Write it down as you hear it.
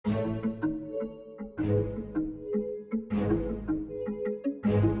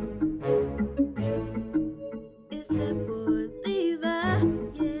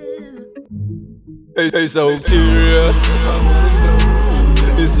They so curious.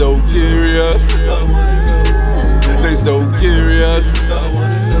 It's so curious. They so curious.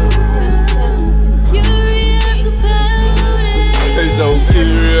 They so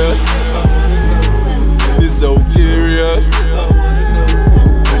curious. It's so curious.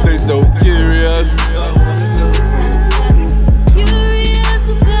 They so curious.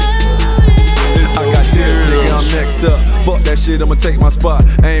 I got this nigga, I'm next up. Fuck that shit, I'ma take my spot.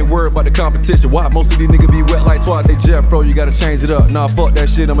 I ain't worried about the competition. Why? Most of these niggas be wet like twice. Hey Jeff, bro, you gotta change it up. Nah, fuck that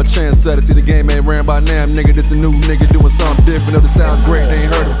shit, I'm a trendsetter. See the game ain't ran by now, nigga. This a new nigga doing something different. If it sounds great, they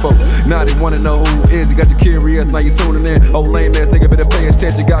ain't heard it before. Now they wanna know who is. You got you curious, now you tuning in. Old lame ass nigga better pay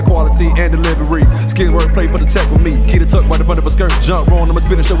attention. Got quality and delivery. Skill work, play for the tech with me. Key to tuck right up under a skirt. Jump wrong, I'ma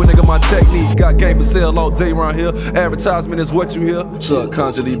spin and show a nigga my technique. Got game for sale all day around here. Advertisement is what you hear.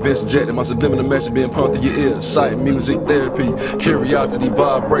 Subconsciously been subjected. My subliminal message being pumped through your ears. Sight, music, therapy. Curiosity,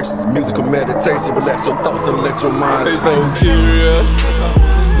 vibrations, musical meditation. Relax your thoughts and let your mind They space. so curious.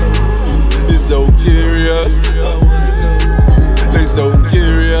 It's so curious. They so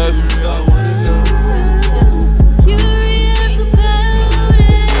curious.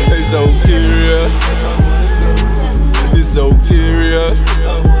 They so curious. It's so curious.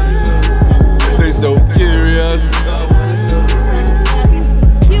 They so curious.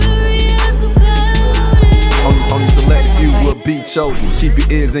 Only select few will be chosen. Keep your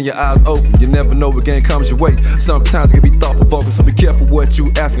ears and your eyes open. You never know what game comes your way. Sometimes it can be thought-provoking, so be careful what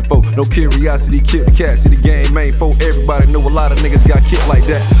you asking for. No curiosity, kill the cat. See the game ain't for everybody. Know a lot of niggas got killed like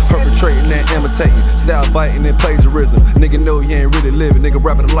that. Perpetrating and imitating, style biting and plagiarism. Nigga know you ain't really living. Nigga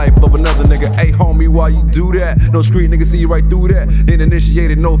rapping the life of another nigga. Hey homie, why you do that? No street nigga see you right through that. Ain't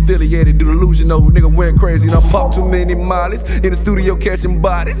initiated, no affiliated, delusional. Nigga went crazy and I popped too many mollies. In the studio catching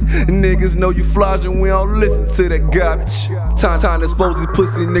bodies. Niggas know you flogging, we don't listen to that garbage. Time to expose these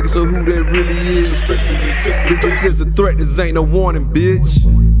pussy niggas so who they really is. This is a threat, this ain't no warning, bitch.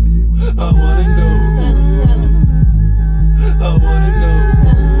 I wanna know. I wanna